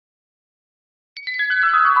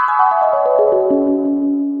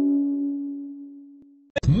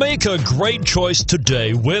Make a great choice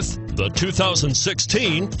today with the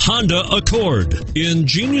 2016 Honda Accord.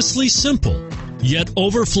 Ingeniously simple, yet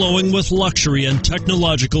overflowing with luxury and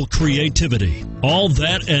technological creativity. All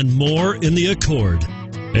that and more in the Accord,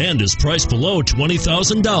 and is priced below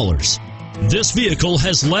 $20,000. This vehicle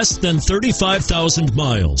has less than 35,000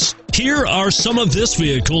 miles. Here are some of this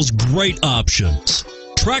vehicle's great options: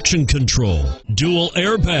 traction control, dual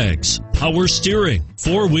airbags, power steering,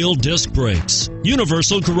 four-wheel disc brakes,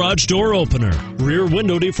 universal garage door opener, rear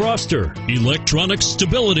window defroster, electronic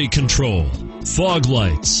stability control, fog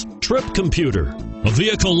lights, trip computer. A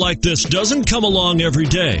vehicle like this doesn't come along every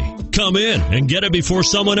day. Come in and get it before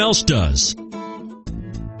someone else does.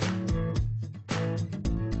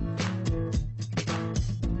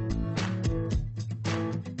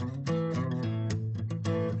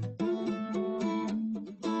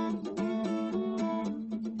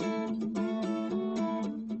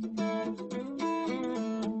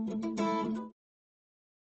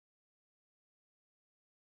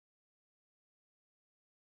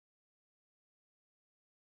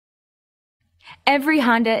 Every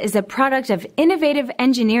Honda is a product of innovative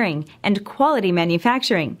engineering and quality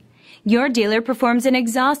manufacturing. Your dealer performs an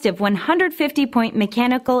exhaustive 150-point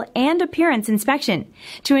mechanical and appearance inspection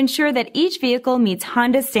to ensure that each vehicle meets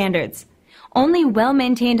Honda standards. Only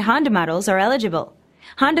well-maintained Honda models are eligible.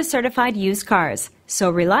 Honda certified used cars, so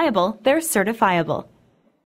reliable they're certifiable.